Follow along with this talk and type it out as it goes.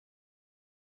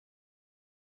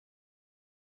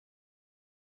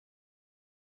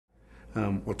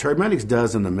What TriMedx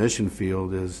does in the mission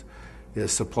field is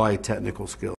supply technical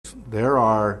skills. There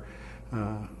are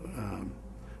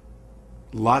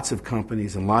lots of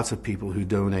companies and lots of people who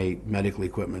donate medical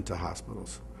equipment to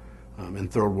hospitals in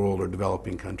third world or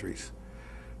developing countries.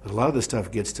 But a lot of the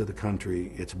stuff gets to the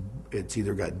country, it's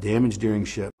either got damage during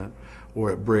shipment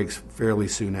or it breaks fairly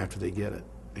soon after they get it.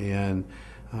 And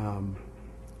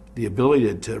the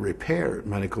ability to repair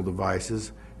medical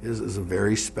devices is a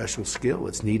very special skill.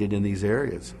 It's needed in these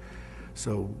areas.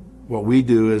 So what we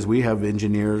do is we have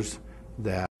engineers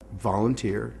that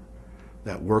volunteer,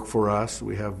 that work for us.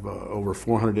 We have over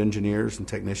 400 engineers and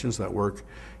technicians that work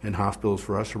in hospitals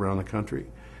for us around the country.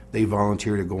 They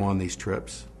volunteer to go on these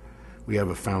trips. We have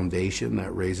a foundation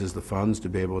that raises the funds to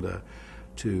be able to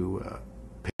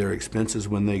pay their expenses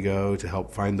when they go, to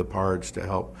help find the parts, to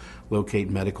help locate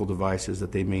medical devices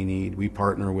that they may need. We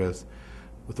partner with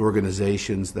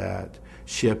organizations that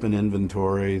ship an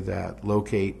inventory, that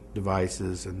locate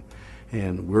devices,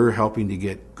 and we're helping to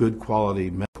get good quality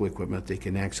medical equipment they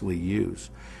can actually use.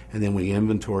 And then we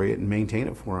inventory it and maintain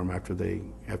it for them after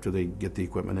they get the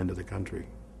equipment into the country.